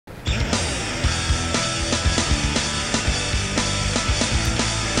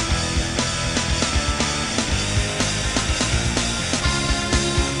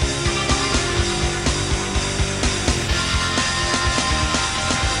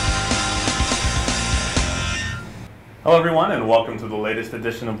Hello everyone and welcome to the latest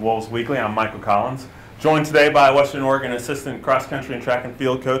edition of Wolves Weekly. I'm Michael Collins, joined today by Western Oregon Assistant Cross Country and Track and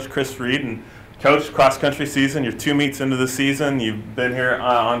Field Coach Chris Reed. And Coach, cross country season, you're 2 meets into the season. You've been here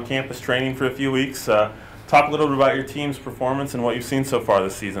on campus training for a few weeks. Talk a little bit about your team's performance and what you've seen so far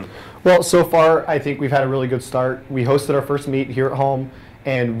this season. Well, so far I think we've had a really good start. We hosted our first meet here at home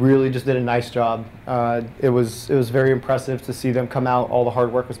and really just did a nice job. It was very impressive to see them come out. All the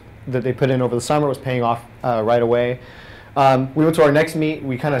hard work that they put in over the summer was paying off right away. We went to our next meet.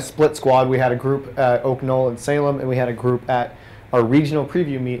 We kind of split squad. We had a group at Oak Knoll and Salem, and we had a group at our regional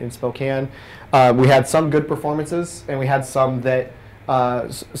preview meet in Spokane. We had some good performances, and we had some that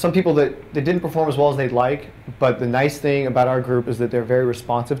some people that didn't perform as well as they'd like. But the nice thing about our group is that they're very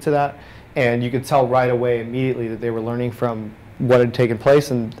responsive to that, and you could tell right away immediately that they were learning from what had taken place,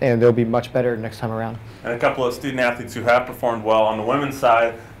 and they'll be much better next time around. And a couple of student athletes who have performed well on the women's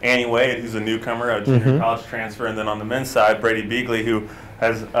side, Annie Wade, who's a newcomer, a junior college transfer, and then on the men's side, Brady Beagley, who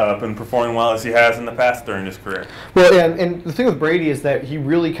has been performing well as he has in the past during his career. Well, and the thing with Brady is that he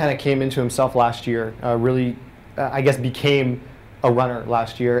really kind of came into himself last year, I guess became a runner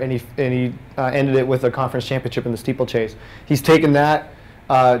last year, and he ended it with a conference championship in the steeplechase. He's taken that,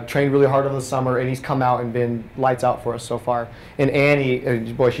 trained really hard over the summer, and he's come out and been lights out for us so far. And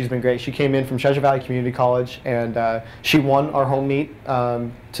Annie, boy, she's been great. She came in from Treasure Valley Community College, and she won our home meet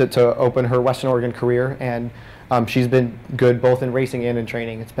to open her Western Oregon career, and she's been good both in racing and in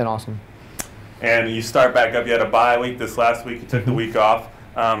training. It's been awesome. And you start back up. You had a bye week this last week. You took the week off,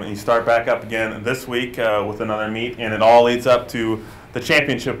 and you start back up again this week with another meet, and it all leads up to the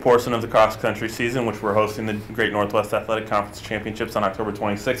championship portion of the cross-country season, which we're hosting the Great Northwest Athletic Conference Championships on October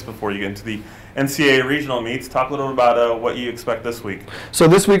 26th before you get into the NCAA regional meets. Talk a little bit about what you expect this week. So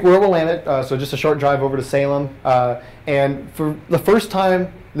this week we're at Willamette, so just a short drive over to Salem. And for the first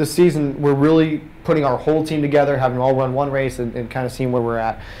time this season, we're really putting our whole team together, having all run one race and kind of seeing where we're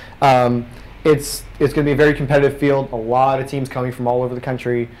at. It's going to be a very competitive field, a lot of teams coming from all over the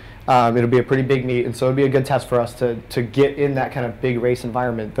country. It'll be a pretty big meet, and so it'll be a good test for us to get in that kind of big race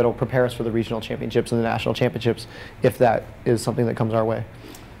environment that'll prepare us for the regional championships and the national championships, if that is something that comes our way.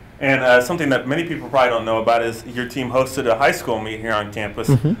 And something that many people probably don't know about is your team hosted a high school meet here on campus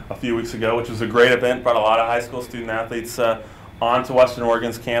a few weeks ago, which was a great event, brought a lot of high school student athletes onto Western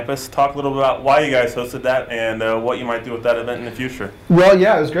Oregon's campus. Talk a little bit about why you guys hosted that and what you might do with that event in the future. Well,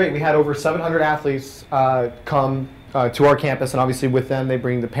 yeah, it was great. We had over 700 athletes come to our campus, and obviously with them they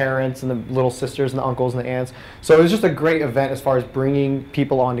bring the parents and the little sisters and the uncles and the aunts. So it was just a great event as far as bringing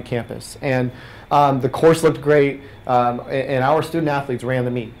people onto campus. And the course looked great, and our student athletes ran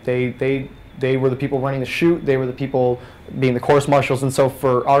the meet. They were the people running the chute. They were the people being the course marshals. And so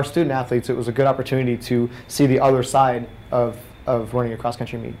for our student athletes, it was a good opportunity to see the other side of running a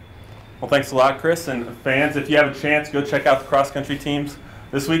cross-country meet. Well, thanks a lot, Chris. And fans, if you have a chance, go check out the cross-country teams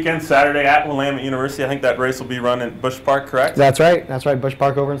this weekend, Saturday at Willamette University. I think that race will be run in Bush Park, correct? That's right. That's right. Bush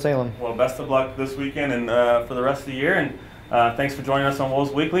Park over in Salem. Well, best of luck this weekend and for the rest of the year. And thanks for joining us on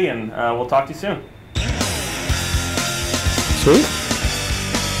Wolves Weekly, and we'll talk to you soon. Sweet.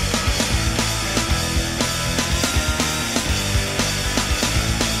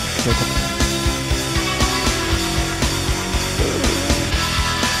 Okay.